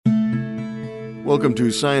Welcome to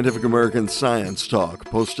Scientific American Science Talk,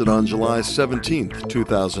 posted on July 17th,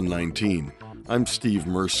 2019. I'm Steve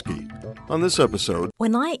Mirsky. On this episode,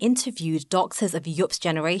 when I interviewed doctors of Yup's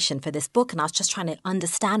generation for this book and I was just trying to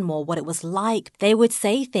understand more what it was like, they would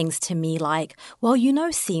say things to me like, well, you know,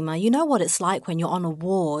 Seema, you know what it's like when you're on a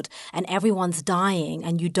ward and everyone's dying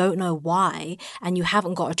and you don't know why and you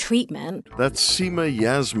haven't got a treatment. That's Seema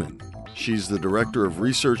Yasmin. She's the Director of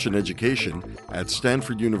Research and Education at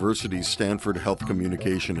Stanford University's Stanford Health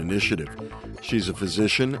Communication Initiative. She's a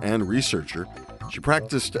physician and researcher. She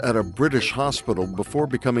practiced at a British hospital before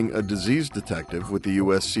becoming a disease detective with the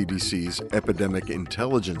U.S. CDC's Epidemic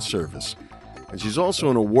Intelligence Service. And she's also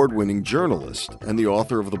an award-winning journalist and the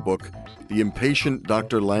author of the book, The Impatient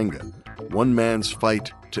Dr. Lange, One Man's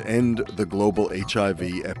Fight to End the Global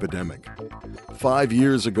HIV Epidemic. 5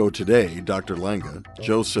 years ago today, Dr. Lange,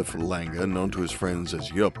 Joseph Lange, known to his friends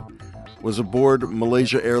as Yup, was aboard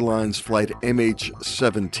Malaysia Airlines flight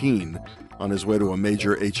MH17 on his way to a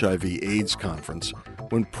major HIV/AIDS conference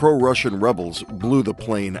when pro-Russian rebels blew the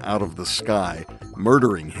plane out of the sky,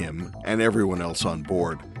 murdering him and everyone else on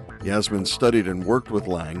board. Yasmin studied and worked with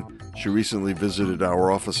Lange. She recently visited our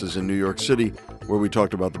offices in New York City, where we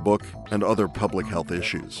talked about the book and other public health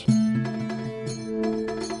issues.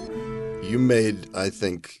 You made, I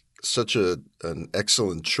think, such an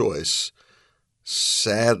excellent choice,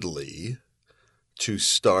 sadly, to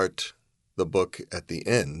start the book at the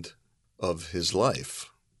end of his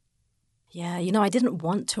life. Yeah, you know, I didn't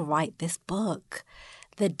want to write this book.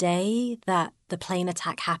 The day that the plane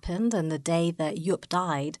attack happened and the day that Yup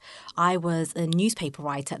died, I was a newspaper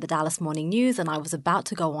writer at the Dallas Morning News, and I was about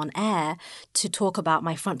to go on air to talk about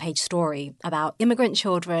my front page story about immigrant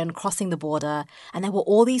children crossing the border. And there were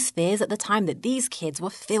all these fears at the time that these kids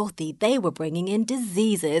were filthy. They were bringing in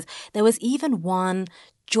diseases. There was even one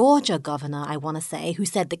Georgia governor, I want to say, who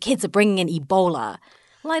said the kids are bringing in Ebola.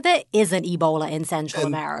 Like, there isn't Ebola in Central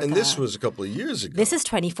America. And this was a couple of years ago. This is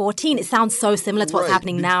 2014. It sounds so similar to what's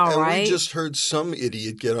happening now, right? And we just heard some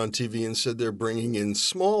idiot get on TV and said they're bringing in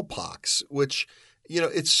smallpox, which, you know,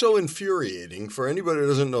 it's so infuriating. For anybody who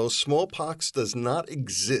doesn't know, smallpox does not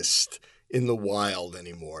exist in the wild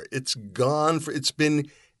anymore. It's gone. It's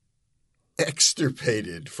been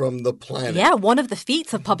extirpated from the planet. Yeah, one of the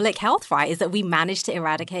feats of public health, right, is that we managed to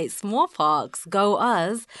eradicate smallpox. Go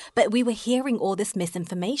us. But we were hearing all this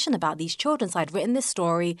misinformation about these children. So I'd written this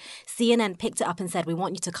story. CNN picked it up and said, we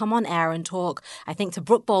want you to come on air and talk, I think, to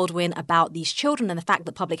Brooke Baldwin about these children and the fact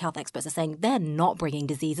that public health experts are saying they're not bringing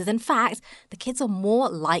diseases. In fact, the kids are more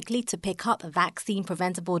likely to pick up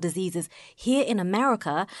vaccine-preventable diseases here in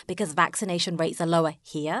America because vaccination rates are lower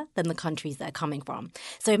here than the countries they're coming from.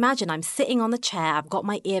 So imagine I'm sitting on the chair, I've got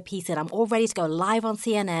my earpiece in, I'm all ready to go live on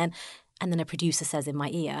CNN, and then a producer says in my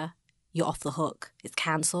ear, you're off the hook. It's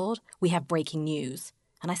cancelled. We have breaking news.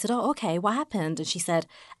 And I said, oh, okay, what happened? And she said,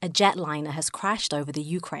 a jetliner has crashed over the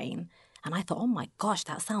Ukraine. And I thought, oh my gosh,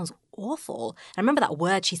 that sounds awful. And I remember that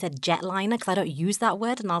word, she said jetliner, because I don't use that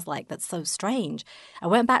word. And I was like, that's so strange. I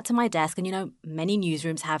went back to my desk, and you know, many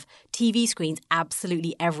newsrooms have TV screens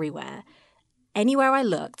absolutely everywhere. Anywhere I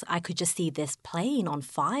looked, I could just see this plane on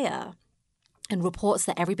fire and reports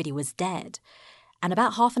that everybody was dead. And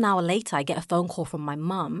about half an hour later, I get a phone call from my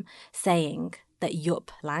mum saying that Yup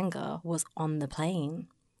Lange was on the plane.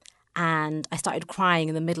 And I started crying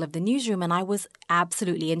in the middle of the newsroom, and I was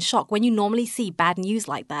absolutely in shock. When you normally see bad news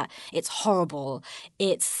like that, it's horrible,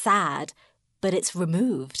 it's sad, but it's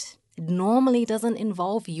removed. It normally doesn't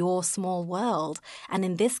involve your small world. And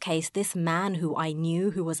in this case, this man who I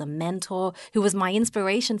knew, who was a mentor, who was my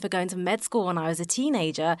inspiration for going to med school when I was a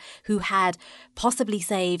teenager, who had possibly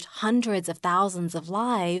saved hundreds of thousands of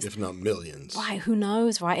lives. If not millions. Right, who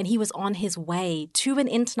knows, right? And he was on his way to an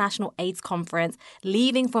international AIDS conference,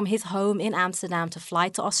 leaving from his home in Amsterdam to fly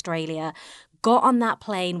to Australia, got on that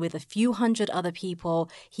plane with a few hundred other people.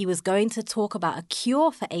 He was going to talk about a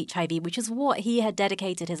cure for HIV, which is what he had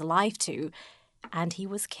dedicated his life to, and he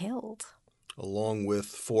was killed. Along with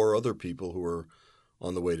 4 other people who were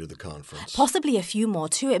on the way to the conference. Possibly a few more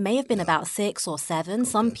too. It may have been about 6 or 7. Okay.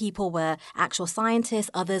 Some people were actual scientists.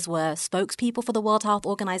 Others were spokespeople for the World Health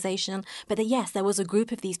Organization. But yes, there was a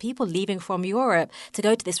group of these people leaving from Europe to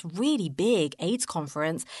go to this really big AIDS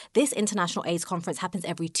conference. This international AIDS conference happens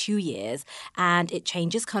every 2 years, and it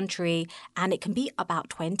changes country, and it can be about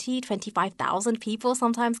 25,000 people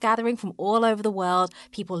sometimes gathering from all over the world,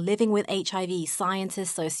 people living with HIV,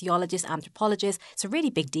 scientists, sociologists, anthropologists. It's a really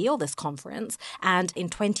big deal, this conference. And in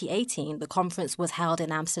 2018, the conference was held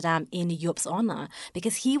in Amsterdam in Yup's honor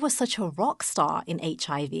because he was such a rock star in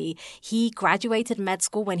HIV. He graduated med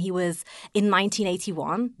school when he was in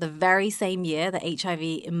 1981, the very same year that HIV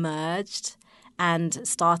emerged. and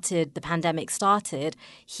the pandemic started,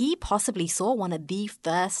 he possibly saw one of the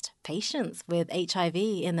first patients with HIV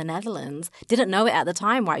in the Netherlands. Didn't know it at the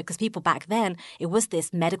time, right? Because people back then, it was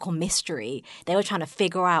this medical mystery. They were trying to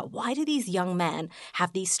figure out, why do these young men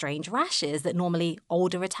have these strange rashes that normally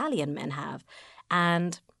older Italian men have?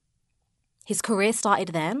 And his career started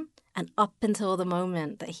then, and up until the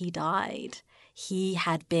moment that he died, he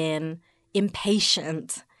had been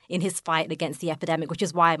impatient in his fight against the epidemic, which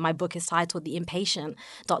is why my book is titled The Impatient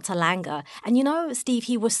Dr. Lange. And you know, Steve,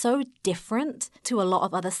 he was so different to a lot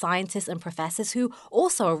of other scientists and professors who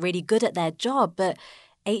also are really good at their job, but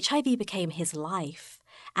HIV became his life.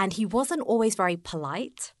 And he wasn't always very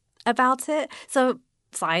polite about it. So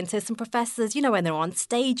scientists and professors, you know, when they're on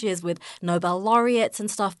stages with Nobel laureates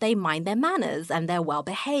and stuff, they mind their manners and they're well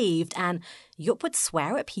behaved. And Yup would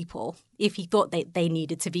swear at people if he thought they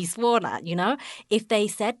needed to be sworn at, you know? If they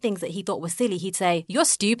said things that he thought were silly, he'd say, "You're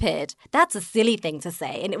stupid. That's a silly thing to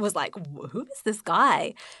say." And it was like, who is this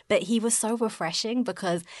guy? But he was so refreshing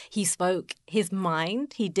because he spoke his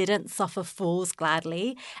mind. He didn't suffer fools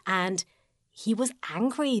gladly. And he was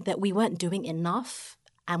angry that we weren't doing enough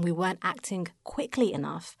and we weren't acting quickly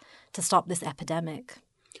enough to stop this epidemic.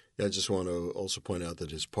 Yeah, I just want to also point out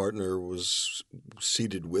that his partner was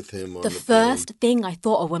seated with him on The the plane. first thing I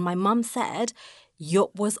thought of when my mum said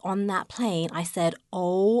Yup was on that plane, I said,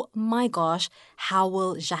 oh my gosh, how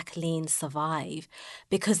will Jacqueline survive?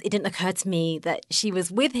 Because it didn't occur to me that she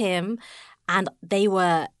was with him and they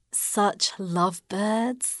were such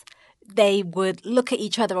lovebirds. They would look at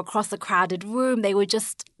each other across the crowded room. They were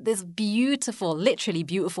just this beautiful, literally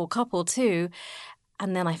beautiful couple too.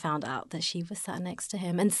 And then I found out that she was sat next to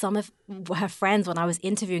him. And some of her friends, when I was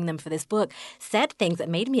interviewing them for this book, said things that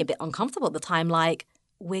made me a bit uncomfortable at the time, like,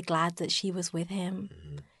 we're glad that she was with him.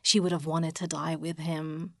 Mm-hmm. She would have wanted to die with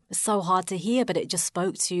him. It's so hard to hear, but it just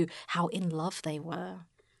spoke to how in love they were.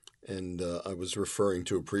 And I was referring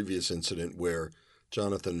to a previous incident where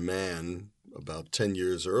Jonathan Mann, about 10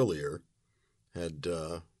 years earlier, had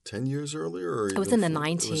 10 years earlier? Or it was in the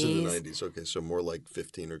 90s. It was in the 90s. Okay, so more like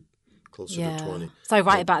 15 or closer to 20. So I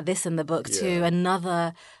write about this in the book too.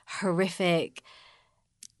 Another horrific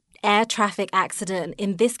air traffic accident.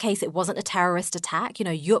 In this case, it wasn't a terrorist attack. You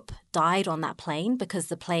know, Yup died on that plane because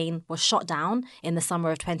the plane was shot down in the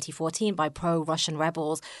summer of 2014 by pro-Russian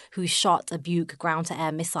rebels who shot a Buk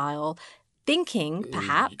ground-to-air missile, thinking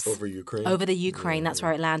perhaps over Ukraine. Over the Ukraine. That's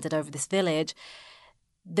where it landed, over this village.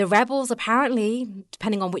 The rebels apparently,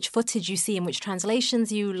 depending on which footage you see and which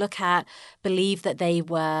translations you look at, believe that they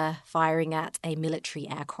were firing at a military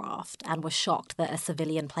aircraft and were shocked that a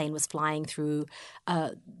civilian plane was flying through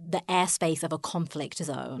the airspace of a conflict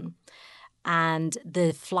zone. And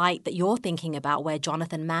the flight that you're thinking about, where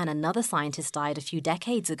Jonathan Mann, another scientist, died a few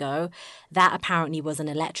decades ago, that apparently was an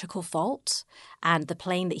electrical fault. And the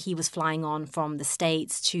plane that he was flying on from the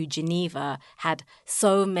States to Geneva had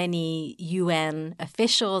so many UN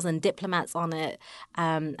officials and diplomats on it,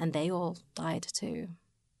 and they all died too.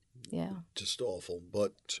 Yeah. Just awful.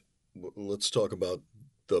 But let's talk about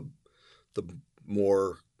the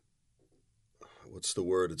more... what's the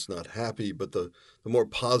word? It's not happy, but the more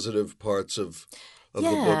positive parts of the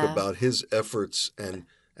book about his efforts and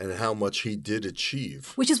how much he did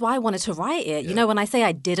achieve. Which is why I wanted to write it. Yeah. You know, when I say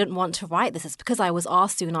I didn't want to write this, it's because I was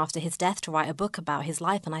asked soon after his death to write a book about his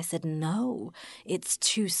life. And I said, no, it's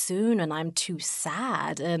too soon and I'm too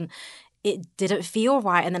sad. And it didn't feel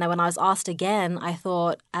right. And then when I was asked again, I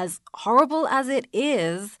thought, as horrible as it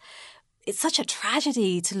is, it's such a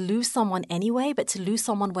tragedy to lose someone anyway, but to lose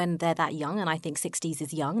someone when they're that young, and I think 60s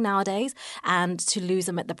is young nowadays, and to lose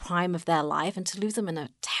them at the prime of their life and to lose them in a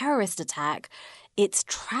terrorist attack, it's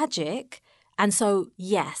tragic. And so,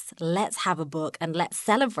 yes, let's have a book and let's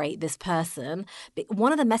celebrate this person. But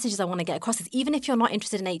one of the messages I want to get across is, even if you're not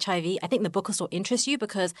interested in HIV, I think the book will still interest you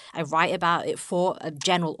because I write about it for a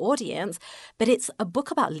general audience. But it's a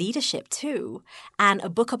book about leadership too, and a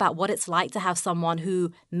book about what it's like to have someone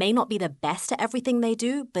who may not be the best at everything they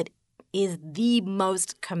do, but is the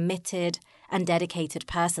most committed and dedicated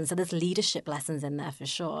person. So there's leadership lessons in there for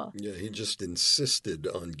sure. Yeah, he just insisted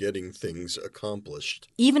on getting things accomplished.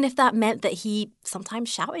 Even if that meant that he sometimes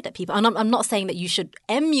shouted at people. And I'm not saying that you should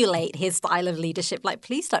emulate his style of leadership. Like,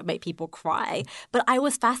 please don't make people cry. But I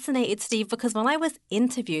was fascinated, Steve, because when I was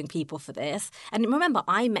interviewing people for this, and remember,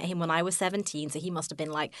 I met him when I was 17, so he must have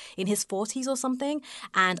been like in his 40s or something.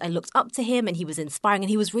 And I looked up to him and he was inspiring and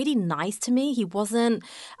he was really nice to me. He wasn't,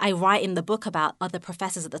 I write in the book about other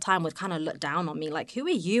professors at the time would kind of look down on me like, who are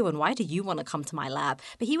you and why do you want to come to my lab?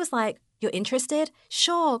 But he was like, You're interested?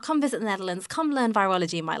 Sure, come visit the Netherlands, come learn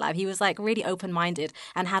virology in my lab. He was like really open-minded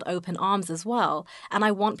and had open arms as well. And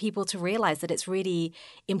I want people to realize that it's really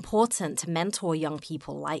important to mentor young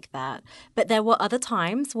people like that. But there were other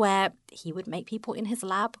times where he would make people in his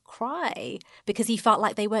lab cry because he felt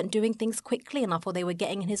like they weren't doing things quickly enough, or they were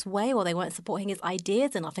getting in his way, or they weren't supporting his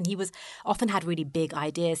ideas enough. And he was often had really big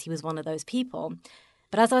ideas. He was one of those people.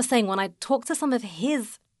 But as I was saying, when I talked to some of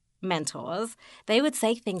his mentors, they would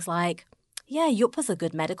say things like, yeah, Yup was a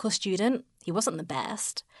good medical student. He wasn't the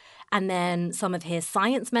best. And then some of his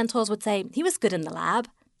science mentors would say, he was good in the lab.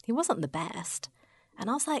 He wasn't the best. And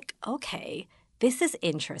I was like, okay, this is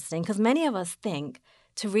interesting, because many of us think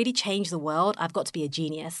to really change the world, I've got to be a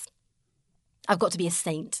genius. I've got to be a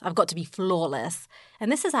saint. I've got to be flawless.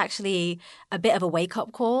 And this is actually a bit of a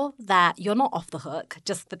wake-up call that you're not off the hook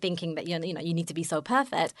just for thinking that you need to be so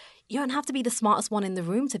perfect. You don't have to be the smartest one in the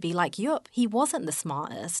room to be like, yup, he wasn't the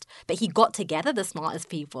smartest, but he got together the smartest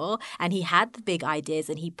people and he had the big ideas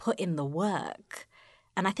and he put in the work.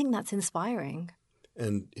 And I think that's inspiring.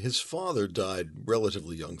 And his father died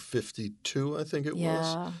relatively young, 52, I think it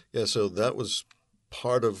was. Yeah, so that was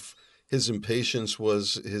part of his impatience,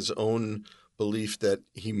 was his own belief that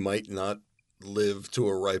he might not live to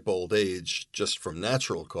a ripe old age just from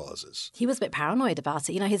natural causes. He was a bit paranoid about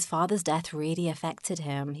it. His father's death really affected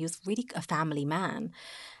him. He was really a family man.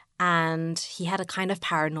 And he had a kind of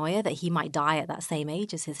paranoia that he might die at that same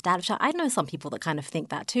age as his dad, which I know some people that kind of think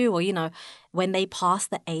that too. Or, when they pass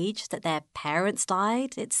the age that their parents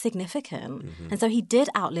died, it's significant. Mm-hmm. And so he did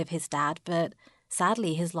outlive his dad, but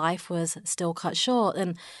sadly, his life was still cut short.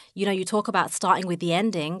 And, you talk about starting with the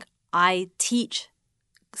ending. I teach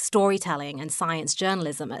storytelling and science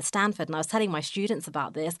journalism at Stanford, and I was telling my students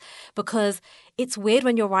about this because it's weird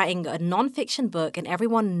when you're writing a nonfiction book and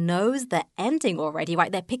everyone knows the ending already, right?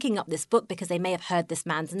 They're picking up this book because they may have heard this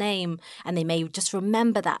man's name and they may just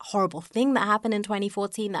remember that horrible thing that happened in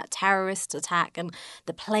 2014, that terrorist attack and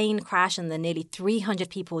the plane crash and the nearly 300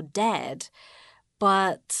 people dead.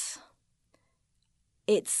 But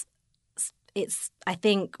it's I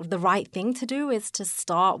think the right thing to do is to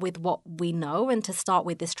start with what we know and to start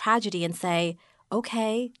with this tragedy and say,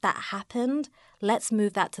 okay, that happened. Let's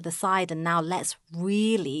move that to the side. And now let's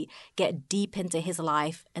really get deep into his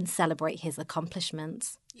life and celebrate his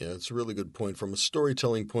accomplishments. Yeah, it's a really good point. From a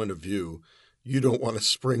storytelling point of view, you don't want to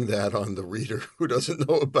spring that on the reader who doesn't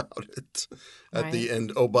know about it at the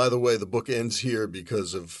end. Oh, by the way, the book ends here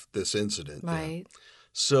because of this incident. Right. Yeah.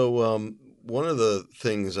 So one of the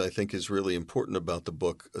things I think is really important about the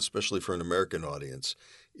book, especially for an American audience,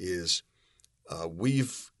 is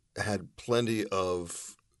we've had plenty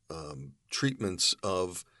of treatments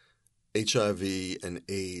of HIV and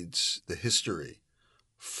AIDS, the history,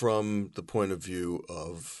 from the point of view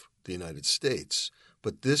of the United States.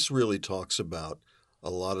 But this really talks about a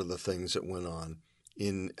lot of the things that went on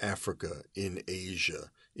in Africa, in Asia,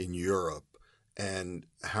 in Europe, and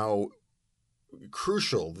how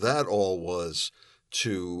crucial that all was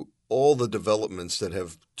to all the developments that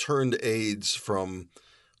have turned AIDS from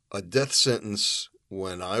a death sentence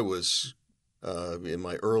when I was in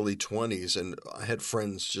my early 20s, and I had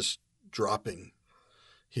friends just dropping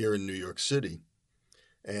here in New York City.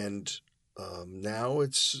 And now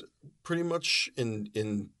it's pretty much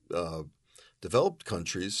in developed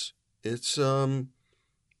countries, it's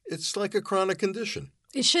like a chronic condition.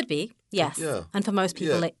 It should be, yes. Yeah. And for most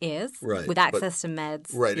people it is, right. With access to meds.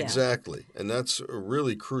 Right, exactly. And that's a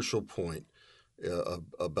really crucial point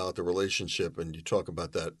about the relationship. And you talk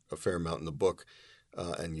about that a fair amount in the book.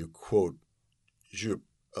 And you quote Jupp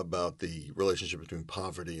about the relationship between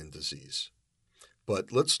poverty and disease.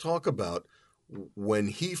 But let's talk about when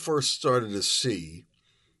he first started to see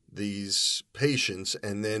these patients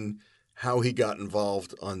and then how he got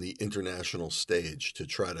involved on the international stage to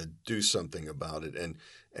try to do something about it,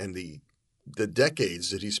 and the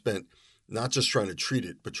decades that he spent not just trying to treat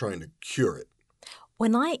it, but trying to cure it.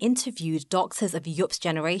 When I interviewed doctors of Yupp's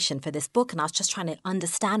generation for this book, and I was just trying to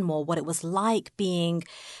understand more what it was like being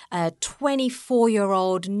a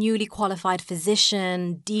 24-year-old newly qualified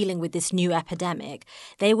physician dealing with this new epidemic,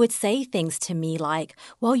 they would say things to me like,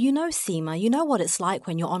 well, Seema, you know what it's like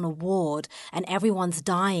when you're on a ward and everyone's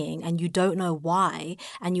dying and you don't know why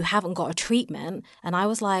and you haven't got a treatment. And I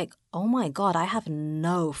was like, oh my God, I have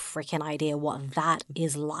no freaking idea what that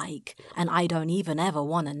is like. And I don't even ever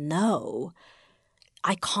want to know.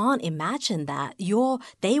 I can't imagine that.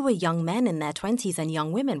 They were young men in their 20s and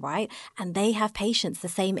young women, right? And they have patients the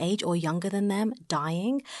same age or younger than them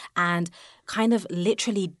dying and kind of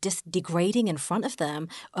literally just degrading in front of them.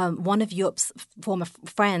 One of Yup's former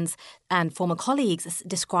friends and former colleagues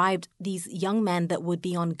described these young men that would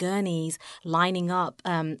be on gurneys lining up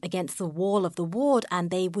against the wall of the ward, and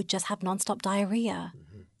they would just have nonstop diarrhea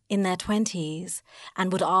in their 20s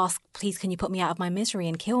and would ask, please, can you put me out of my misery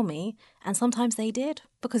and kill me? And sometimes they did,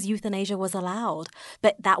 because euthanasia was allowed.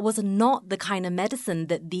 But that was not the kind of medicine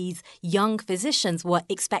that these young physicians were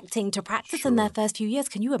expecting to practice in their first few years.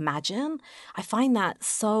 Can you imagine? I find that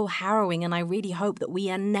so harrowing, and I really hope that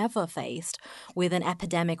we are never faced with an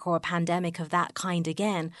epidemic or a pandemic of that kind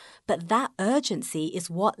again. But that urgency is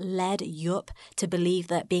what led Yup to believe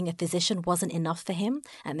that being a physician wasn't enough for him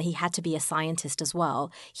and that he had to be a scientist as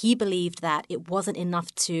well. He believed that it wasn't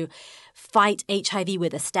enough to fight HIV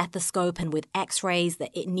with a stethoscope and with x-rays,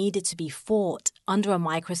 that it needed to be fought under a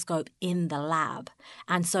microscope in the lab.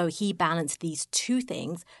 And so he balanced these two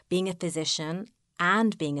things, being a physician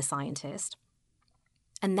and being a scientist.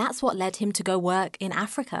 And that's what led him to go work in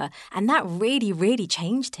Africa. And that really, really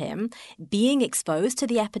changed him. Being exposed to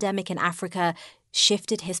the epidemic in Africa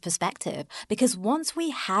shifted his perspective, because once we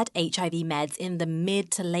had HIV meds in the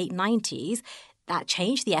mid to late 90s, that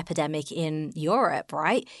changed the epidemic in Europe,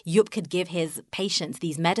 right? Yup could give his patients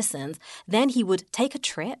these medicines. Then he would take a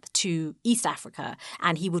trip to East Africa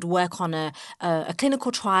and he would work on a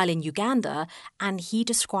clinical trial in Uganda. And he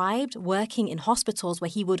described working in hospitals where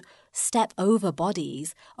he would step over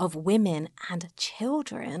bodies of women and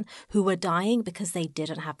children who were dying because they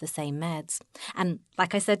didn't have the same meds. And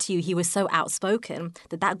like I said to you, he was so outspoken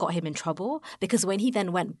that got him in trouble, because when he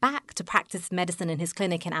then went back to practice medicine in his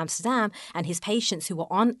clinic in Amsterdam, and his patients who were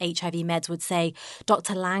on HIV meds would say,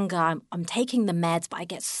 Dr. Lange, I'm taking the meds, but I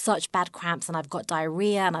get such bad cramps and I've got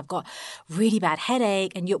diarrhea and I've got really bad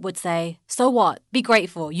headache. And Yup would say, so what? Be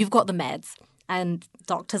grateful. You've got the meds. And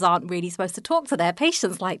doctors aren't really supposed to talk to their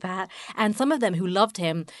patients like that. And some of them who loved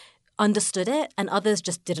him understood it, and others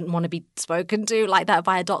just didn't want to be spoken to like that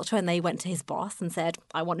by a doctor, and they went to his boss and said,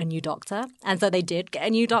 I want a new doctor. And so they did get a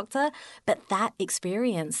new doctor. But that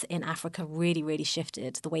experience in Africa really, really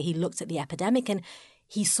shifted the way he looked at the epidemic, and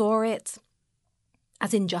he saw it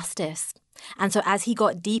as injustice. And so as he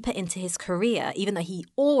got deeper into his career, even though he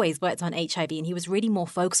always worked on HIV and he was really more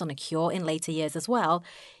focused on a cure in later years as well,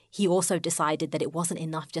 he also decided that it wasn't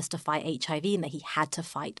enough just to fight HIV and that he had to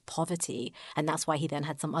fight poverty. And that's why he then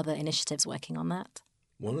had some other initiatives working on that.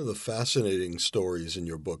 One of the fascinating stories in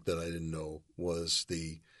your book that I didn't know was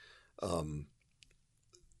the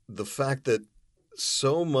fact that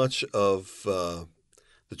so much of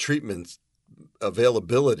the treatment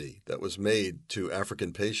availability that was made to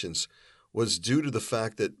African patients was due to the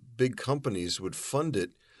fact that big companies would fund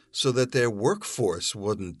it so that their workforce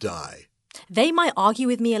wouldn't die. They might argue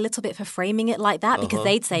with me a little bit for framing it like that, because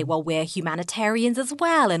they'd say, well, we're humanitarians as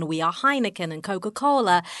well, and we are Heineken and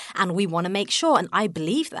Coca-Cola, and we want to make sure. And I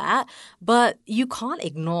believe that, but you can't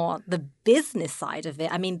ignore the business side of it.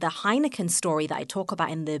 I mean, the Heineken story that I talk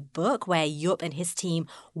about in the book, where Yup and his team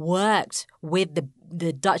worked with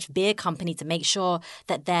the Dutch beer company to make sure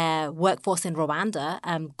that their workforce in Rwanda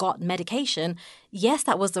got medication. Yes,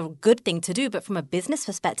 that was a good thing to do. But from a business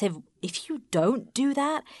perspective, if you don't do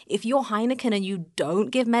that, if you're Heineken and you don't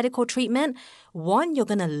give medical treatment, one, you're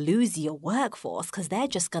going to lose your workforce because they're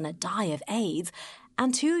just going to die of AIDS.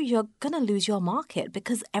 And two, you're going to lose your market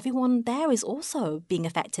because everyone there is also being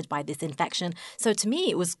affected by this infection. So to me,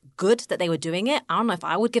 it was good that they were doing it. I don't know if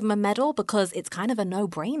I would give them a medal, because it's kind of a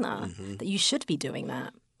no-brainer that you should be doing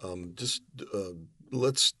that.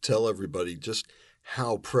 Let's tell everybody just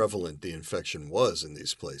how prevalent the infection was in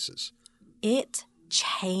these places. It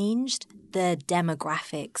changed the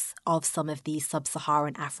demographics of some of these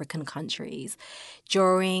sub-Saharan African countries.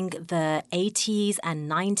 During the 80s and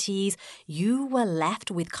 90s, you were left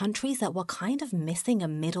with countries that were kind of missing a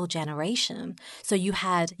middle generation. So you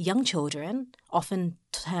had young children, often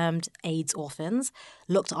termed AIDS orphans,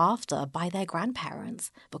 looked after by their grandparents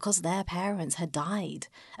because their parents had died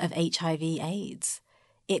of HIV/AIDS.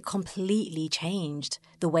 It completely changed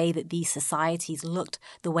the way that these societies looked,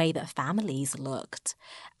 the way that families looked.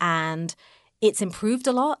 And it's improved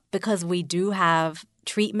a lot because we do have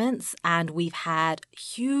treatments, and we've had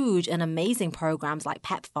huge and amazing programs like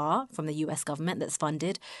PEPFAR from the US government that's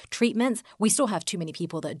funded treatments. We still have too many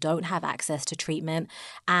people that don't have access to treatment.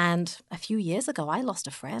 And a few years ago, I lost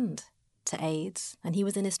a friend to AIDS, and he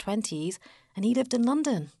was in his 20s, and he lived in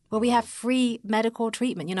London, where we have free medical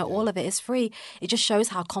treatment. You know, all of it is free. It just shows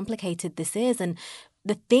how complicated this is. And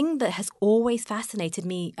the thing that has always fascinated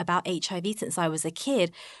me about HIV since I was a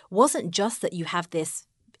kid wasn't just that you have this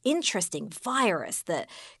interesting virus that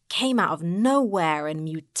came out of nowhere and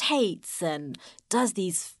mutates and does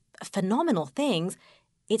these phenomenal things.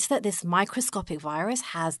 It's that this microscopic virus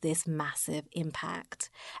has this massive impact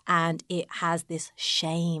and it has this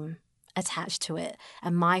shame attached to it.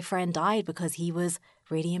 And my friend died because he was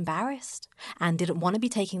really embarrassed and didn't want to be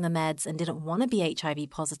taking the meds and didn't want to be HIV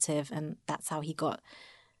positive. And that's how he got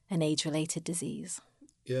an AIDS-related disease.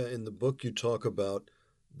 Yeah, in the book you talk about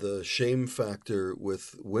the shame factor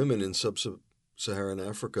with women in sub-Saharan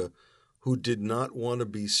Africa who did not want to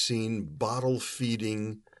be seen bottle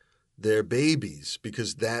feeding their babies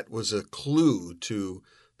because that was a clue to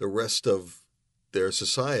the rest of their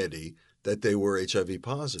society that they were HIV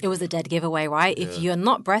positive. It was a dead giveaway, right? Yeah. If you're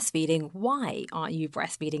not breastfeeding, why aren't you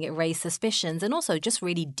breastfeeding? It raised suspicions and also just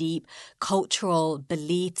really deep cultural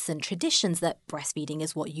beliefs and traditions that breastfeeding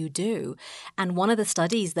is what you do. And one of the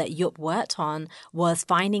studies that Yup worked on was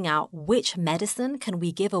finding out which medicine can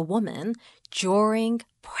we give a woman during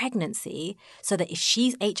pregnancy so that if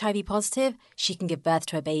she's HIV positive, she can give birth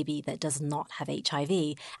to a baby that does not have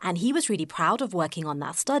HIV. And he was really proud of working on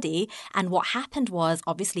that study. And what happened was,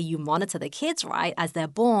 obviously, you monitor the kids, right, as they're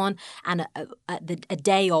born. And at a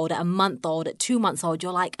day old, at a month old, at 2 months old,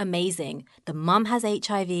 you're like, amazing. The mum has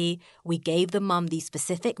HIV. We gave the mum these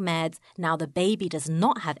specific meds. Now the baby does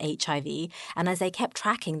not have HIV. And as they kept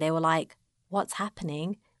tracking, they were like, what's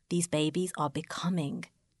happening? These babies are becoming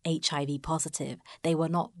HIV positive. They were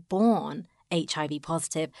not born HIV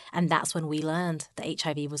positive. And that's when we learned that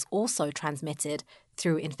HIV was also transmitted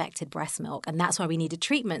through infected breast milk. And that's why we needed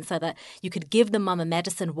treatment so that you could give the mum a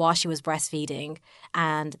medicine while she was breastfeeding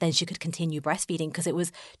and then she could continue breastfeeding because it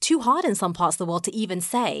was too hard in some parts of the world to even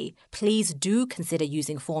say, please do consider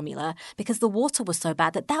using formula because the water was so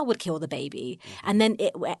bad that that would kill the baby. Mm-hmm. And then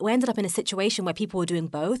we ended up in a situation where people were doing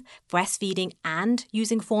both, breastfeeding and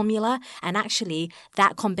using formula. And actually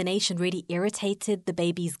that combination really irritated the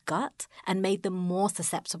baby's gut and made them more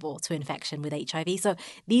susceptible to infection with HIV. So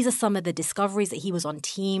these are some of the discoveries that he was on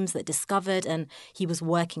teams that discovered, and he was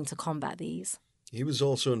working to combat these. He was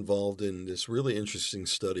also involved in this really interesting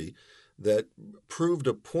study that proved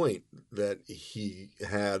a point that he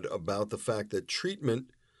had about the fact that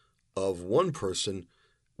treatment of one person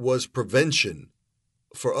was prevention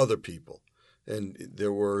for other people. And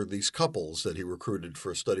there were these couples that he recruited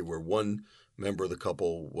for a study where one member of the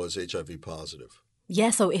couple was HIV positive.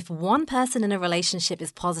 Yeah, so if one person in a relationship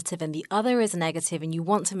is positive and the other is negative and you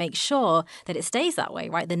want to make sure that it stays that way,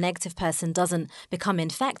 right? The negative person doesn't become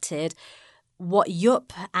infected. What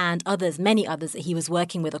Yup and others, many others that he was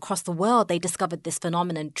working with across the world, they discovered this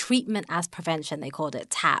phenomenon, treatment as prevention, they called it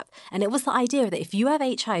TAP. And it was the idea that if you have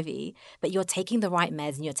HIV, but you're taking the right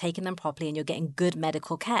meds and you're taking them properly and you're getting good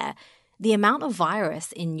medical care, the amount of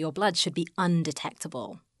virus in your blood should be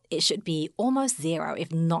undetectable. It should be almost zero,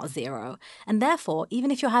 if not zero. And therefore,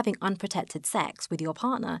 even if you're having unprotected sex with your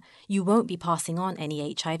partner, you won't be passing on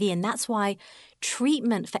any HIV. And that's why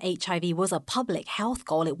treatment for HIV was a public health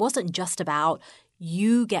goal. It wasn't just about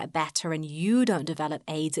you get better and you don't develop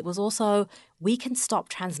AIDS. It was also we can stop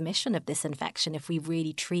transmission of this infection if we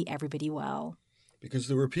really treat everybody well. Because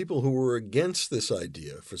there were people who were against this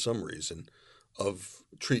idea for some reason of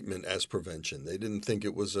treatment as prevention. They didn't think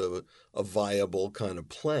it was a viable kind of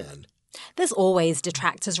plan. There's always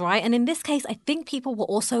detractors, right? And in this case, I think people were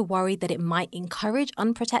also worried that it might encourage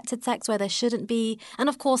unprotected sex where there shouldn't be. And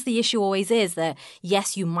of course, the issue always is that,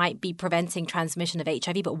 yes, you might be preventing transmission of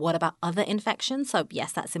HIV, but what about other infections? So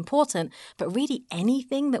yes, that's important. But really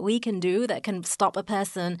anything that we can do that can stop a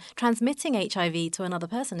person transmitting HIV to another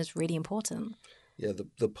person is really important. Yeah,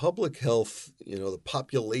 the public health, the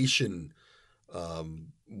population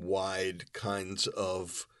wide kinds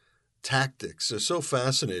of tactics are so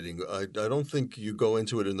fascinating. I don't think you go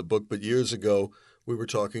into it in the book, but years ago we were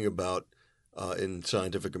talking about in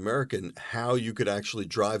Scientific American how you could actually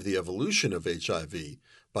drive the evolution of HIV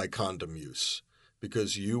by condom use,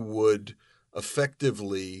 because you would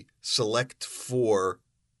effectively select for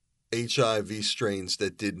HIV strains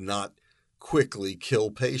that did not quickly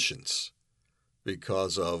kill patients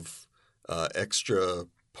because of extra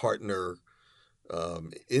partner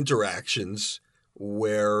interactions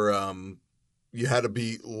where you had to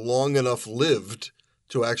be long enough lived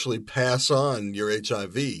to actually pass on your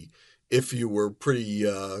HIV if you were pretty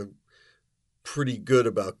good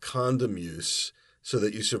about condom use so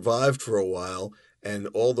that you survived for a while and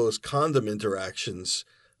all those condom interactions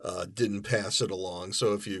didn't pass it along.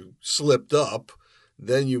 So if you slipped up,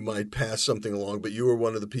 then you might pass something along, but you were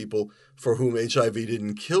one of the people for whom HIV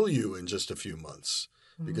didn't kill you in just a few months.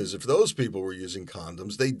 Because if those people were using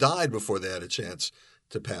condoms, they died before they had a chance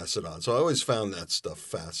to pass it on. So I always found that stuff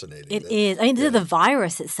fascinating. It is. I mean, the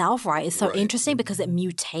virus itself, right, is so interesting because it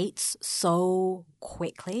mutates so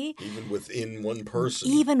quickly. Even within one person.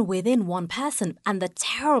 Even within one person. And the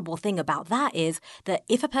terrible thing about that is that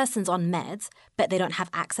if a person's on meds, but they don't have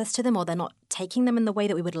access to them or they're not taking them in the way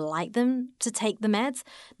that we would like them to take the meds,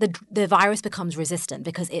 the virus becomes resistant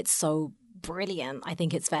because it's so brilliant, I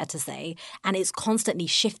think it's fair to say. And it's constantly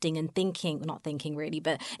shifting and not thinking really,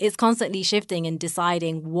 but it's constantly shifting and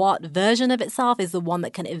deciding what version of itself is the one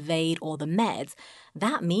that can evade all the meds.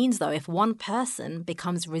 That means, though, if one person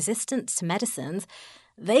becomes resistant to medicines,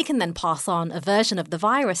 they can then pass on a version of the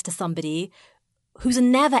virus to somebody who's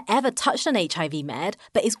never ever touched an HIV med,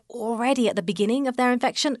 but is already at the beginning of their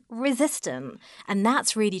infection resistant. And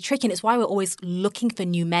that's really tricky. And it's why we're always looking for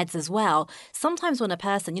new meds as well. Sometimes when a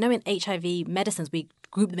person, in HIV medicines, we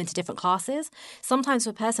group them into different classes. Sometimes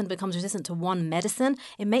if a person becomes resistant to one medicine,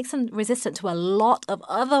 it makes them resistant to a lot of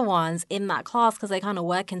other ones in that class because they kind of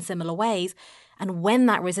work in similar ways. And when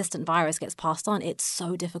that resistant virus gets passed on, it's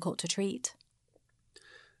so difficult to treat.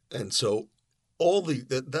 And so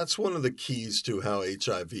that's one of the keys to how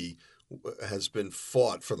HIV has been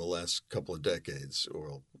fought for the last couple of decades,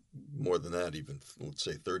 or more than that, even let's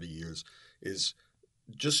say 30 years, is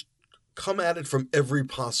just come at it from every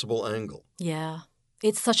possible angle. Yeah.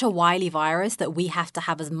 It's such a wily virus that we have to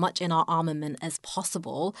have as much in our armament as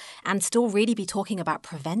possible and still really be talking about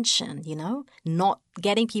prevention, not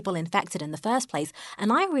getting people infected in the first place.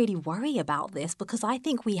 And I really worry about this because I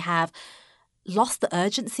think we have lost the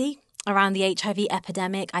urgency around the HIV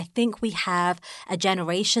epidemic. I think we have a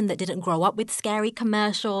generation that didn't grow up with scary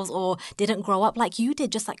commercials or didn't grow up like you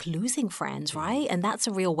did, just like losing friends, right? And that's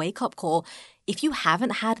a real wake-up call. If you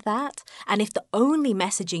haven't had that, and if the only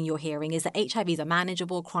messaging you're hearing is that HIV is a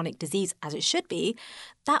manageable chronic disease, as it should be,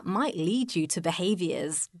 that might lead you to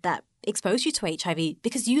behaviors that expose you to HIV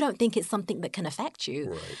because you don't think it's something that can affect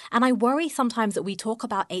you. Right. And I worry sometimes that we talk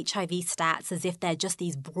about HIV stats as if they're just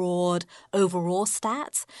these broad overall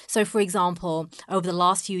stats. So, for example, over the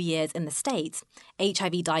last few years in the States,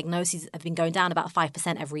 HIV diagnoses have been going down about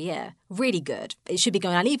 5% every year. Really good. It should be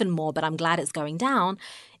going down even more, but I'm glad it's going down.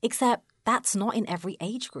 Except that's not in every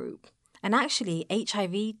age group. And actually,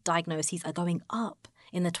 HIV diagnoses are going up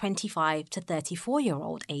in the 25 to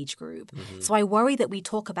 34-year-old age group. Mm-hmm. So I worry that we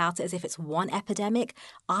talk about it as if it's one epidemic.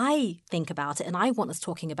 I think about it, and I want us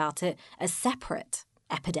talking about it as separate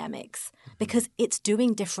epidemics because it's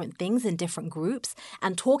doing different things in different groups,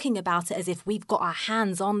 and talking about it as if we've got our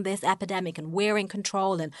hands on this epidemic and we're in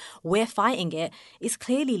control and we're fighting it is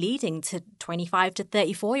clearly leading to 25 to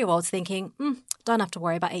 34-year-olds thinking, don't have to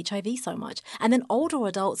worry about HIV so much. And then older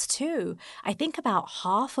adults too. I think about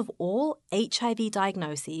half of all HIV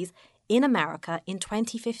diagnoses in America in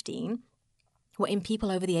 2015 were in people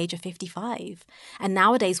over the age of 55. And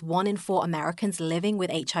nowadays, 1 in 4 Americans living with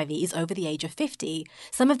HIV is over the age of 50.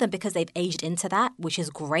 Some of them because they've aged into that, which is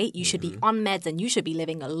great. You should be on meds and you should be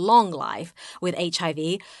living a long life with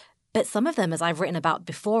HIV. But some of them, as I've written about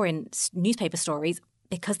before in newspaper stories,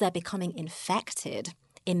 because they're becoming infected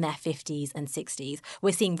in their 50s and 60s.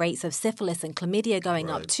 We're seeing rates of syphilis and chlamydia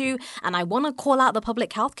going up too. And I want to call out the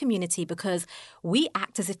public health community because we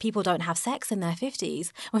act as if people don't have sex in their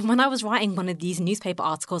 50s. When I was writing one of these newspaper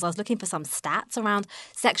articles, I was looking for some stats around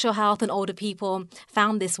sexual health and older people,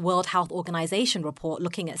 found this World Health Organization report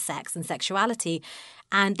looking at sex and sexuality.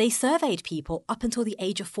 And they surveyed people up until the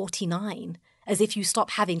age of 49. As if you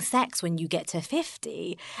stop having sex when you get to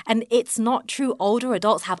 50. And it's not true. Older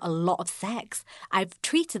adults have a lot of sex. I've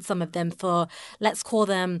treated some of them for, let's call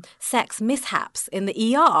them sex mishaps in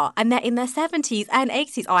the ER. And they're in their 70s and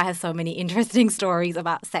 80s. Oh, I have so many interesting stories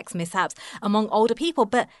about sex mishaps among older people.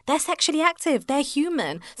 But they're sexually active. They're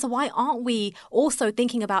human. So why aren't we also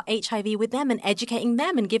thinking about HIV with them and educating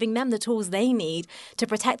them and giving them the tools they need to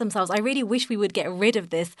protect themselves? I really wish we would get rid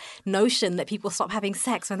of this notion that people stop having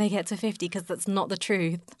sex when they get to 50 because that's not the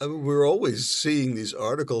truth. We're always seeing these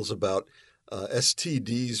articles about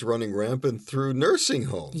STDs running rampant through nursing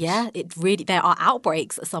homes. Yeah, there are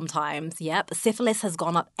outbreaks sometimes. Yep. Syphilis has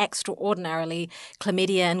gone up extraordinarily.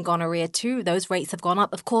 Chlamydia and gonorrhea too. Those rates have gone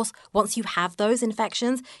up. Of course, once you have those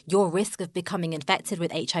infections, your risk of becoming infected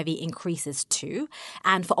with HIV increases too.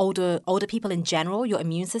 And for older people in general, your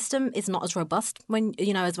immune system is not as robust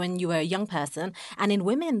as when you were a young person. And in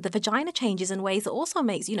women, the vagina changes in ways that also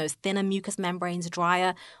makes, thinner mucous membranes,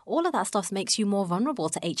 drier. All of that stuff makes you more vulnerable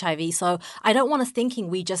to HIV. So I don't want us thinking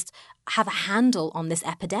we just have a handle on this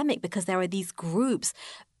epidemic because there are these groups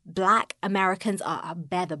Black Americans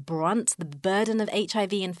bear the brunt, the burden of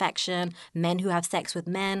HIV infection, men who have sex with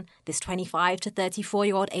men, this 25 to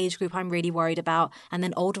 34-year-old age group I'm really worried about, and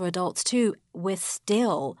then older adults too. We're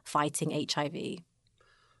still fighting HIV.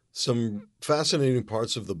 Some fascinating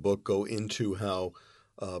parts of the book go into how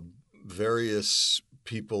various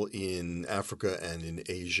people in Africa and in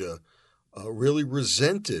Asia really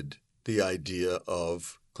resented the idea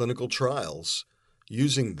of clinical trials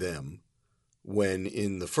using them when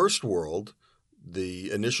in the first world,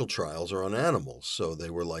 the initial trials are on animals. So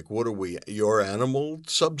they were like, what are we, your animal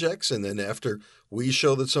subjects? And then after we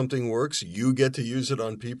show that something works, you get to use it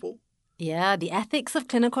on people? Yeah, the ethics of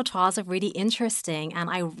clinical trials are really interesting.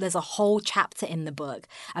 And there's a whole chapter in the book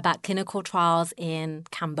about clinical trials in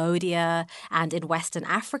Cambodia and in Western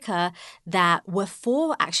Africa that were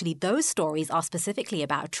actually, those stories are specifically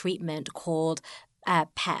about a treatment called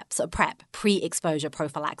PEP, so PrEP, pre-exposure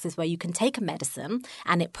prophylaxis, where you can take a medicine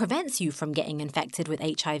and it prevents you from getting infected with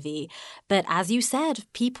HIV. But as you said,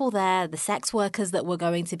 people there, the sex workers that were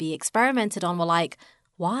going to be experimented on were like,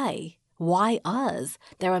 why? Why us?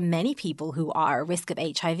 There are many people who are at risk of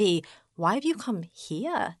HIV. Why have you come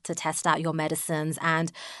here to test out your medicines?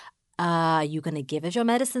 And are you going to give us your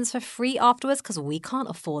medicines for free afterwards because we can't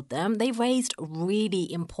afford them? They raised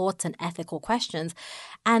really important ethical questions.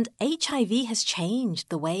 And HIV has changed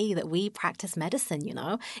the way that we practice medicine, you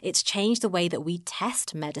know. It's changed the way that we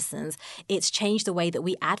test medicines. It's changed the way that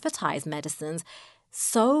we advertise medicines.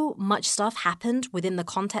 So much stuff happened within the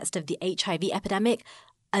context of the HIV epidemic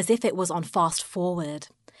as if it was on fast forward.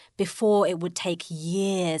 Before, it would take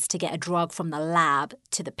years to get a drug from the lab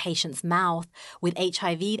to the patient's mouth. With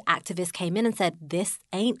HIV, activists came in and said, this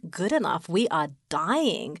ain't good enough. We are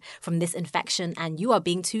dying from this infection and you are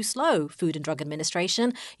being too slow, Food and Drug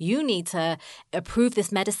Administration. You need to approve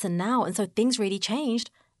this medicine now. And so things really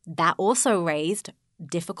changed. That also raised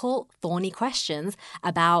difficult, thorny questions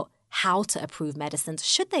about how to approve medicines.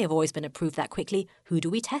 Should they have always been approved that quickly? Who do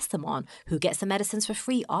we test them on? Who gets the medicines for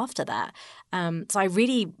free after that? So I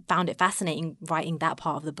really found it fascinating writing that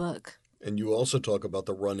part of the book. And you also talk about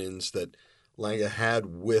the run-ins that Lange had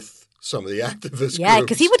with some of the activist Yeah, groups.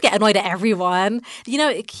 because he would get annoyed at everyone. You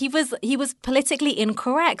know, he was politically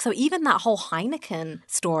incorrect. So even that whole Heineken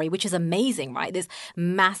story, which is amazing, right? This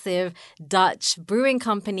massive Dutch brewing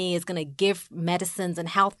company is going to give medicines and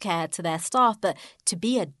healthcare to their staff. But to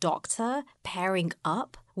be a doctor pairing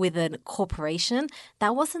up with a corporation,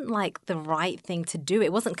 that wasn't like the right thing to do.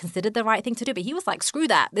 It wasn't considered the right thing to do. But he was like, screw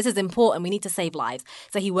that. This is important. We need to save lives.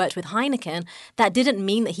 So he worked with Heineken. That didn't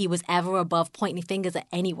mean that he was ever above pointing fingers at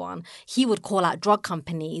anyone. He would call out drug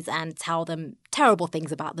companies and tell them terrible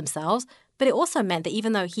things about themselves. But it also meant that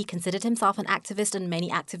even though he considered himself an activist and many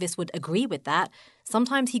activists would agree with that,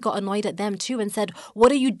 sometimes he got annoyed at them too and said,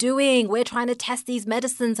 what are you doing? We're trying to test these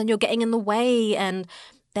medicines and you're getting in the way. And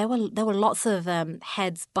there were lots of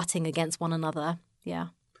heads butting against one another. Yeah.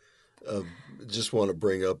 Just want to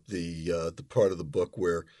bring up the part of the book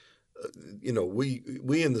where,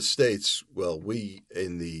 we in the States, we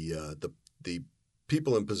in the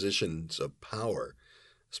people in positions of power,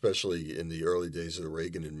 especially in the early days of the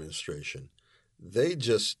Reagan administration,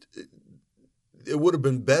 it would have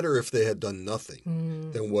been better if they had done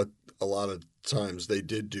nothing than what a lot of times they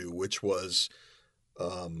did do, which was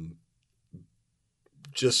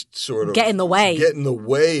just sort of get in the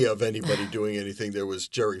way of anybody doing anything. There was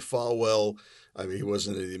Jerry Falwell. I mean, he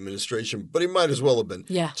wasn't in the administration, but he might as well have been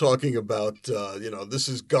talking about, this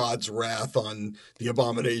is God's wrath on the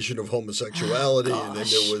abomination of homosexuality. And then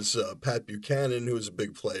there was Pat Buchanan, who was a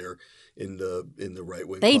big player in the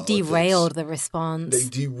right-wing politics. Derailed the response. They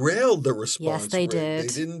derailed the response. Yes, they did.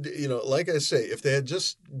 They didn't, like I say, if they had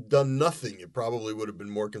just done nothing, it probably would have been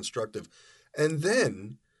more constructive. And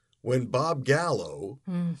then when Bob Gallo,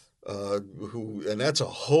 and that's a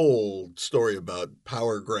whole story about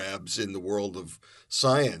power grabs in the world of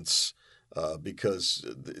science, because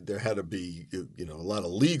there had to be, a lot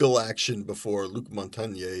of legal action before Luc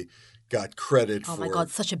Montagnier got credit for. Oh my God,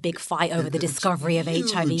 such a big fight over the discovery of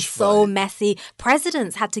HIV. So messy.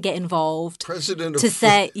 Presidents had to get involved. And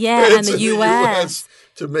the US.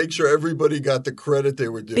 To make sure everybody got the credit they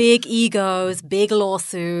were due. Big egos, big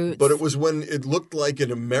lawsuits. But it was when it looked like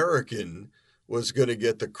an American was going to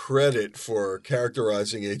get the credit for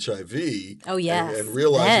characterizing HIV. Oh, yes. And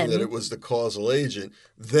realizing that it was the causal agent.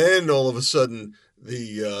 Then all of a sudden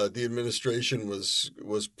the administration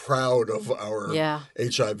was proud of our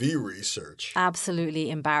HIV research.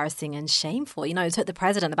 Absolutely embarrassing and shameful. You know, it took the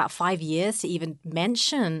president about 5 years to even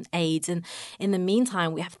mention AIDS. And in the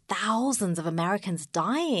meantime, we have thousands of Americans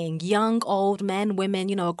dying, young, old, men, women,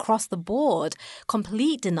 you know, across the board,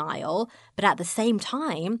 complete denial. But at the same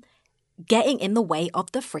time, getting in the way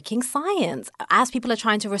of the freaking science as people are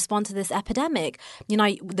trying to respond to this epidemic. You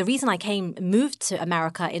know, the reason I moved to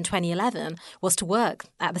America in 2011 was to work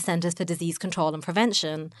at the Centers for Disease Control and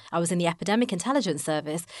Prevention. I was in the Epidemic Intelligence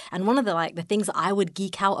Service. And one of the things I would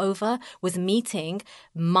geek out over was meeting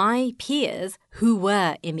my peers who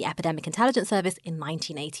were in the Epidemic Intelligence Service in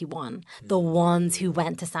 1981. The ones who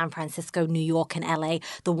went to San Francisco, New York, and LA,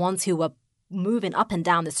 the ones who were moving up and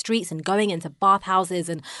down the streets and going into bathhouses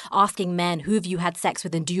and asking men, who have you had sex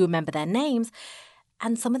with and do you remember their names?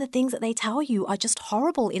 And some of the things that they tell you are just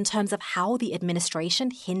horrible in terms of how the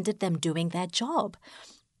administration hindered them doing their job.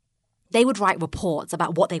 They would write reports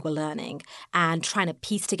about what they were learning and trying to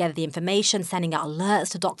piece together the information, sending out alerts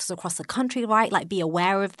to doctors across the country, right? Like, be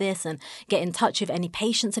aware of this and get in touch if any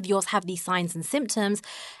patients of yours have these signs and symptoms.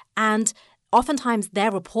 And oftentimes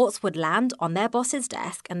their reports would land on their boss's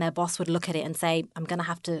desk and their boss would look at it and say, I'm going to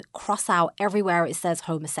have to cross out everywhere it says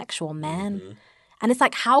homosexual men. Mm-hmm. And it's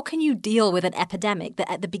like, how can you deal with an epidemic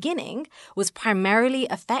that at the beginning was primarily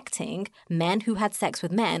affecting men who had sex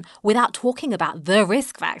with men without talking about the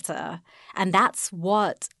risk factor? And that's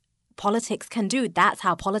what politics can do. That's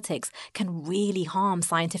how politics can really harm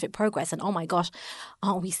scientific progress. And oh my gosh,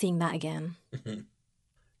 aren't we seeing that again?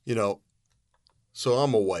 You know, so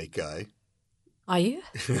I'm a white guy. Are you?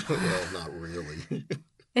 Well, not really.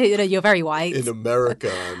 You know, you're very white. In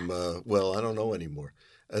America, I'm, I don't know anymore.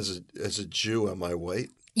 As a Jew, am I white?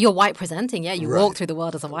 You're white presenting, yeah. You walk through the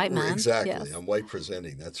world as a white man. Exactly. Yes. I'm white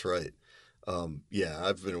presenting. That's right.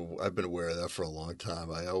 I've been aware of that for a long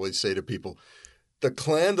time. I always say to people, the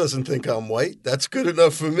Klan doesn't think I'm white. That's good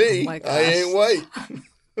enough for me. Oh I ain't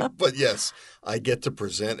white. But yes, I get to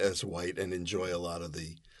present as white and enjoy a lot of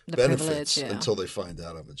the benefits until they find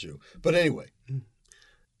out I'm a Jew. But anyway,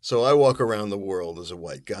 so I walk around the world as a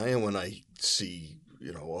white guy, and when I see,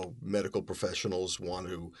 medical professionals want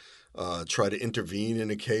to try to intervene in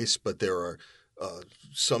a case, but there are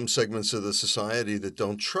some segments of the society that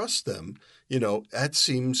don't trust them, that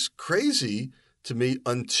seems crazy to me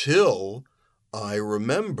until I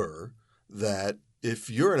remember that if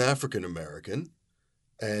you're an African American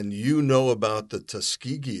and you know about the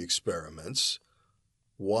Tuskegee experiments,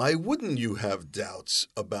 why wouldn't you have doubts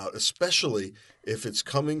about, especially if it's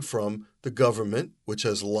coming from the government, which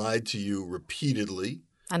has lied to you repeatedly?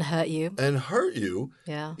 And hurt you.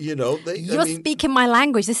 Yeah. You're speaking my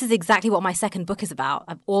language. This is exactly what my second book is about.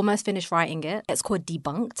 I've almost finished writing it. It's called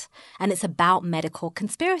Debunked, and it's about medical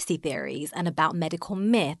conspiracy theories and about medical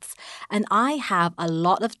myths. And I have a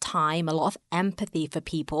lot of time, a lot of empathy for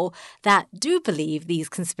people that do believe these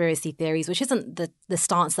conspiracy theories, which isn't the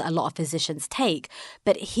stance that a lot of physicians take.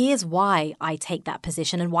 But here's why I take that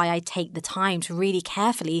position and why I take the time to really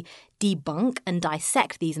carefully debunk and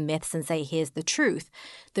dissect these myths and say, here's the truth.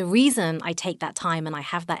 The reason I take that time and I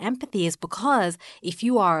have that empathy is because if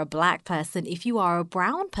you are a Black person, if you are a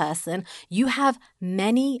brown person, you have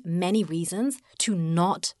many, many reasons to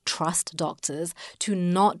not trust doctors, to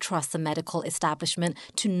not trust the medical establishment,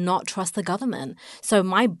 to not trust the government. So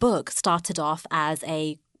my book started off as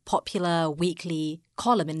a popular weekly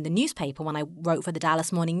column in the newspaper when I wrote for the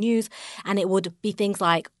Dallas Morning News, and it would be things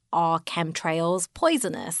like, are chemtrails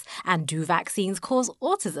poisonous? And do vaccines cause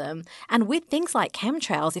autism? And with things like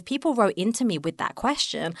chemtrails, if people wrote into me with that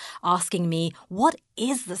question, asking me, what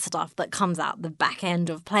is the stuff that comes out the back end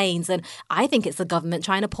of planes? And I think it's the government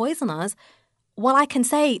trying to poison us. Well, I can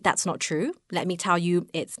say that's not true. Let me tell you,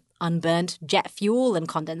 it's unburned jet fuel and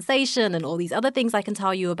condensation and all these other things I can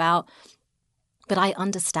tell you about. But I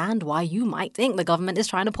understand why you might think the government is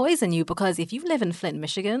trying to poison you, because if you live in Flint,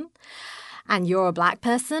 Michigan, and you're a Black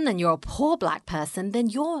person and you're a poor Black person, then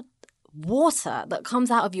your water that comes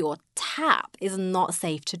out of your tap is not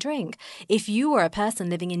safe to drink. If you were a person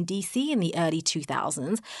living in DC in the early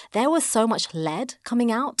 2000s, there was so much lead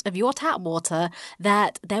coming out of your tap water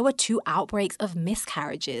that there were 2 outbreaks of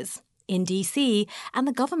miscarriages in DC, and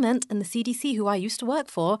the government and the CDC, who I used to work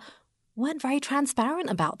for, weren't very transparent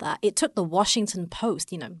about that. It took the Washington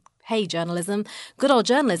Post, hey, journalism, good old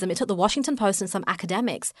journalism. It took the Washington Post and some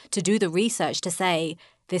academics to do the research to say,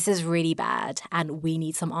 this is really bad and we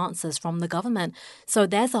need some answers from the government. So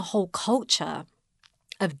there's a whole culture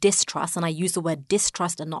of distrust, and I use the word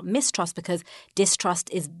distrust and not mistrust because distrust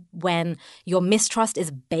is when your mistrust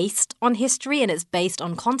is based on history and it's based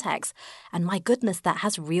on context. And my goodness, that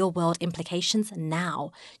has real-world implications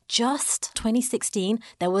now. Just 2016,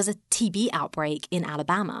 there was a TB outbreak in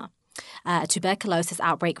Alabama. A tuberculosis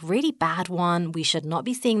outbreak, really bad one. We should not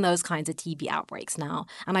be seeing those kinds of TB outbreaks now.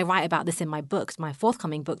 And I write about this in my book, my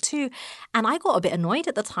forthcoming book too. And I got a bit annoyed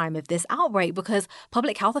at the time of this outbreak because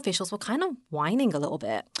public health officials were kind of whining a little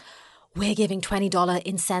bit. We're giving $20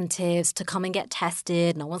 incentives to come and get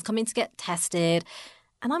tested. No one's coming to get tested.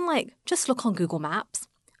 And I'm like, just look on Google Maps.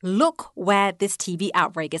 Look where this TB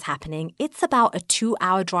outbreak is happening. It's about a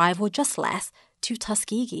 2-hour drive or just less to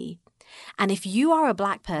Tuskegee. And if you are a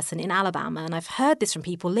Black person in Alabama, and I've heard this from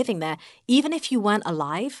people living there, even if you weren't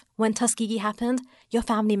alive when Tuskegee happened, your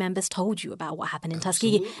family members told you about what happened in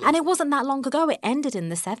Tuskegee. And it wasn't that long ago. It ended in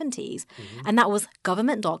the 70s. And that was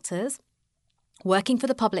government doctors working for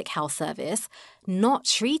the public health service, not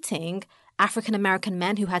treating African-American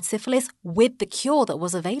men who had syphilis with the cure that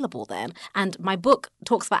was available then. And my book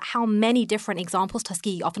talks about how many different examples.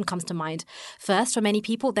 Tuskegee often comes to mind first for many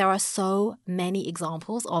people. There are so many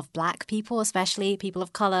examples of Black people, especially people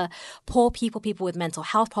of color, poor people, people with mental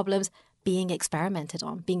health problems, being experimented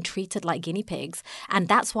on, being treated like guinea pigs. And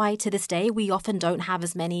that's why to this day, we often don't have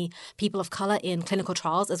as many people of color in clinical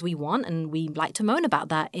trials as we want. And we like to moan about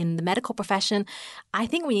that in the medical profession. I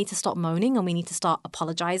think we need to stop moaning and we need to start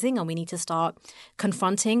apologizing and we need to start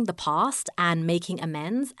confronting the past and making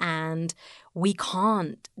amends. And we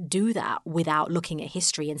can't do that without looking at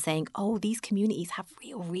history and saying, oh, these communities have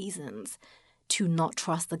real reasons to not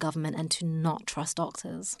trust the government and to not trust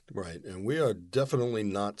doctors. Right. And we are definitely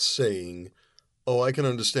not saying, oh, I can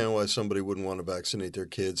understand why somebody wouldn't want to vaccinate their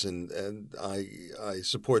kids and I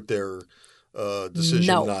support their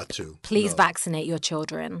decision not to. Please vaccinate your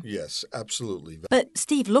children. Yes, absolutely. But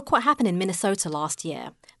Steve, look what happened in Minnesota last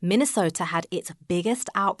year. Minnesota had its biggest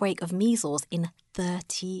outbreak of measles in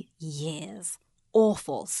 30 years.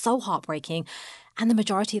 Awful, so heartbreaking. And the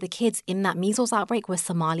majority of the kids in that measles outbreak were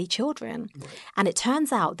Somali children. Right. And it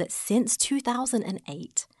turns out that since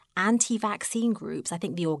 2008, anti-vaccine groups, I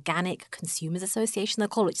think the Organic Consumers Association, they're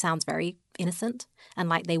called, which sounds very innocent and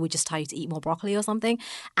like they would just tell you to eat more broccoli or something,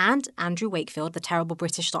 and Andrew Wakefield, the terrible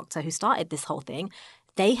British doctor who started this whole thing,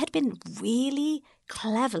 they had been really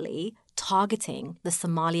cleverly targeting the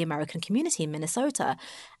Somali American community in Minnesota.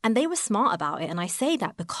 And they were smart about it. And I say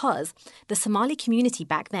that because the Somali community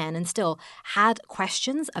back then and still had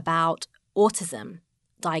questions about autism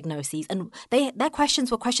diagnoses. And their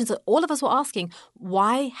questions were questions that all of us were asking.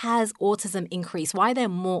 Why has autism increased? Why are there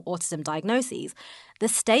more autism diagnoses? The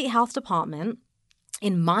state health department,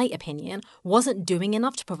 in my opinion, wasn't doing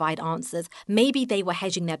enough to provide answers. Maybe they were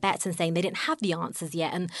hedging their bets and saying they didn't have the answers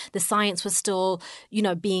yet and the science was still,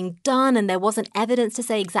 being done and there wasn't evidence to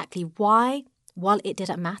say exactly why. Well, it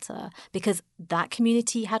didn't matter because that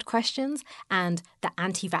community had questions and the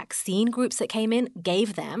anti-vaccine groups that came in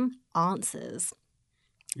gave them answers.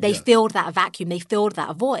 They filled that vacuum. They filled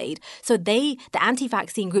that void. So the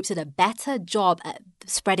anti-vaccine groups did a better job at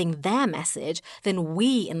spreading their message than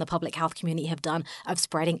we in the public health community have done of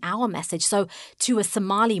spreading our message. So to a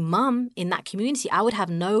Somali mum in that community, I would have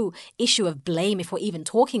no issue of blame if we're even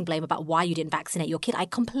talking blame about why you didn't vaccinate your kid. I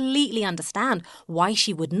completely understand why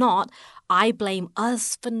she would not. I blame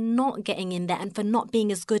us for not getting in there and for not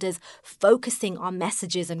being as good as focusing on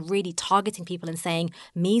messages and really targeting people and saying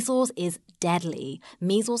measles is deadly.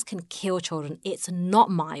 Measles can kill children. It's not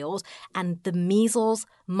mild. And the measles,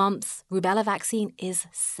 mumps, rubella vaccine is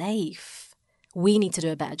safe. We need to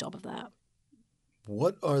do a better job of that.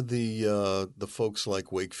 What are the folks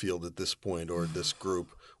like Wakefield at this point or this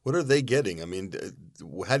group? What are they getting? I mean,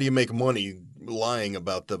 how do you make money lying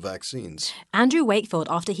about the vaccines? Andrew Wakefield,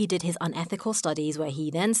 after he did his unethical studies where he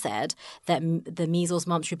then said that the measles,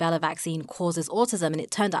 mumps, rubella vaccine causes autism and it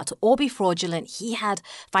turned out to all be fraudulent, he had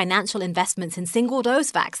financial investments in single-dose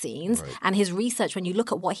vaccines. Right. And his research, when you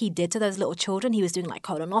look at what he did to those little children, he was doing like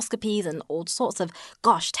colonoscopies and all sorts of,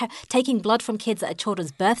 taking blood from kids at a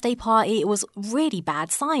children's birthday party. It was really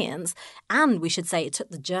bad science. And we should say it took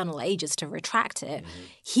the journal ages to retract it.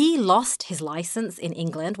 Mm-hmm. He lost his license in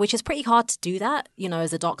England, which is pretty hard to do that,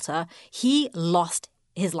 as a doctor. He lost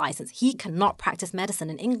his license. He cannot practice medicine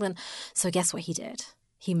in England. So guess what he did?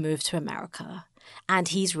 He moved to America and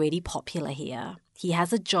he's really popular here. He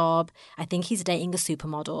has a job. I think he's dating a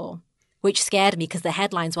supermodel, which scared me because the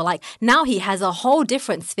headlines were like, now he has a whole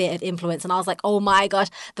different sphere of influence. And I was like, oh my gosh,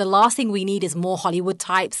 the last thing we need is more Hollywood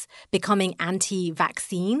types becoming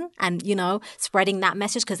anti-vaccine and, spreading that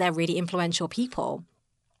message because they're really influential people.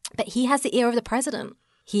 But he has the ear of the president.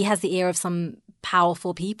 He has the ear of some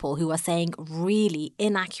powerful people who are saying really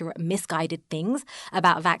inaccurate, misguided things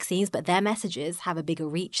about vaccines, but their messages have a bigger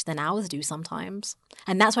reach than ours do sometimes.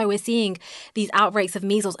 And that's why we're seeing these outbreaks of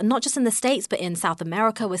measles, and not just in the States, but in South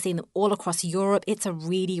America. We're seeing them all across Europe. It's a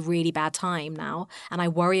really, really bad time now. And I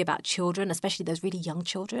worry about children, especially those really young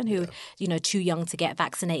children who, too young to get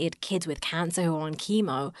vaccinated, kids with cancer who are on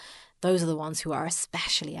chemo. Those are the ones who are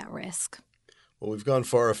especially at risk. Well, we've gone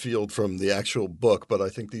far afield from the actual book, but I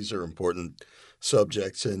think these are important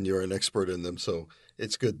subjects and you're an expert in them, so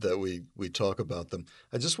it's good that we talk about them.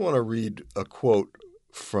 I just want to read a quote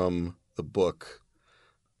from the book.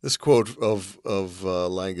 This quote of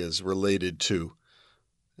Lange is related to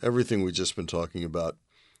everything we've just been talking about.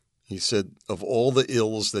 He said, "Of all the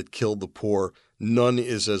ills that kill the poor, none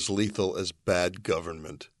is as lethal as bad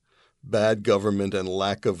government. Bad government and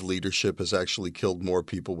lack of leadership has actually killed more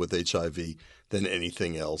people with HIV than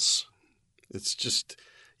anything else." It's just,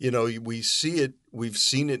 we see it. We've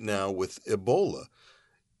seen it now with Ebola.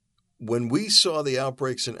 When we saw the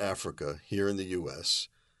outbreaks in Africa here in the U.S.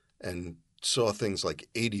 and saw things like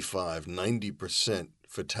 85, 90%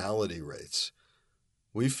 fatality rates,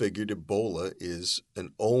 we figured Ebola is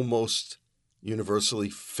an almost universally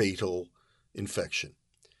fatal infection.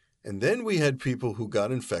 And then we had people who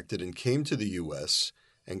got infected and came to the U.S.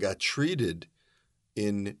 and got treated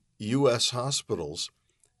in U.S. hospitals.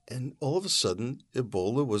 And all of a sudden,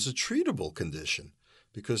 Ebola was a treatable condition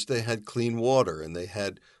because they had clean water and they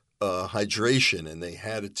had hydration and they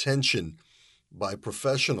had attention by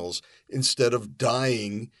professionals instead of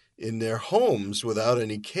dying in their homes without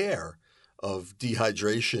any care of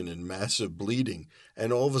dehydration and massive bleeding.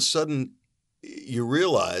 And all of a sudden, you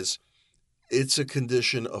realize it's a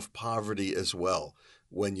condition of poverty as well.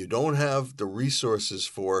 When you don't have the resources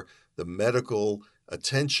for the medical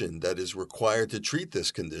attention that is required to treat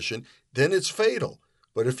this condition, then it's fatal.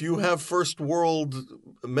 But if you have first world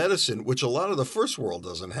medicine, which a lot of the first world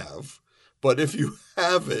doesn't have, but if you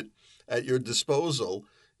have it at your disposal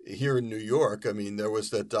here in New York, I mean, there was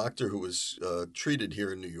that doctor who was treated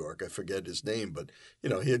here in New York. I forget his name, but,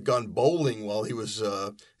 he had gone bowling while he was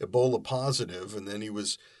Ebola positive, and then he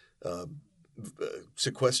was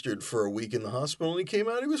sequestered for a week in the hospital, and he came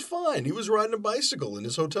out, he was fine. He was riding a bicycle in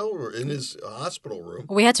his hotel room, in his hospital room.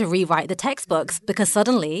 We had to rewrite the textbooks because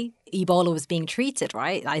suddenly Ebola was being treated,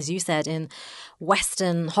 right? As you said, in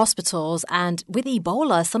Western hospitals. And with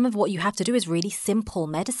Ebola, some of what you have to do is really simple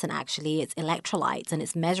medicine, actually. It's electrolytes and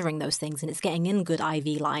it's measuring those things and it's getting in good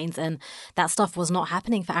IV lines. And that stuff was not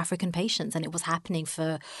happening for African patients. And it was happening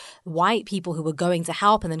for white people who were going to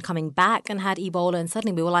help and then coming back and had Ebola. And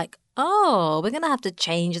suddenly we were like, oh, we're going to have to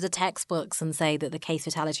change the textbooks and say that the case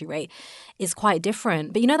fatality rate is quite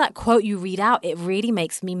different. But that quote you read out, it really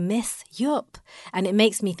makes me miss Yup. And it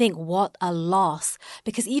makes me think, what a loss.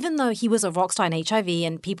 Because even though he was a rock star in HIV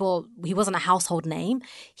and he wasn't a household name,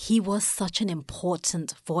 he was such an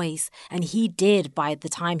important voice. And he did, by the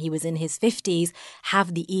time he was in his 50s,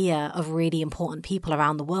 have the ear of really important people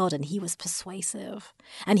around the world. And he was persuasive.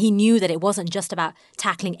 And he knew that it wasn't just about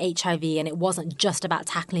tackling HIV and it wasn't just about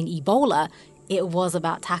tackling Ebola. It was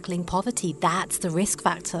about tackling poverty. That's the risk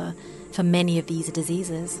factor for many of these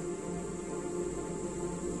diseases.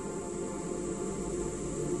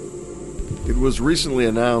 It was recently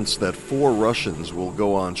announced that 4 Russians will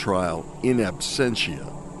go on trial in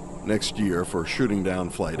absentia next year for shooting down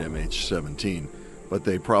flight MH17, but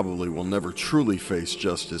they probably will never truly face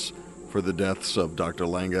justice for the deaths of Dr.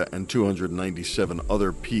 Lange and 297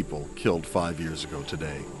 other people killed 5 years ago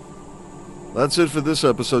today. That's it for this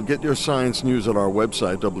episode. Get your science news at our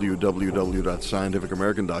website,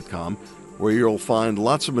 www.scientificamerican.com, where you'll find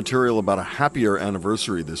lots of material about a happier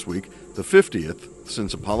anniversary this week, the 50th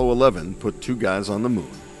since Apollo 11 put 2 guys on the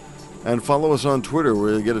moon. And follow us on Twitter,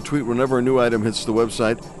 where you'll get a tweet whenever a new item hits the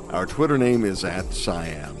website. Our Twitter name is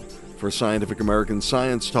 @SciAm. For Scientific American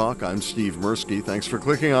Science Talk, I'm Steve Mirsky. Thanks for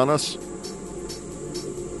clicking on us.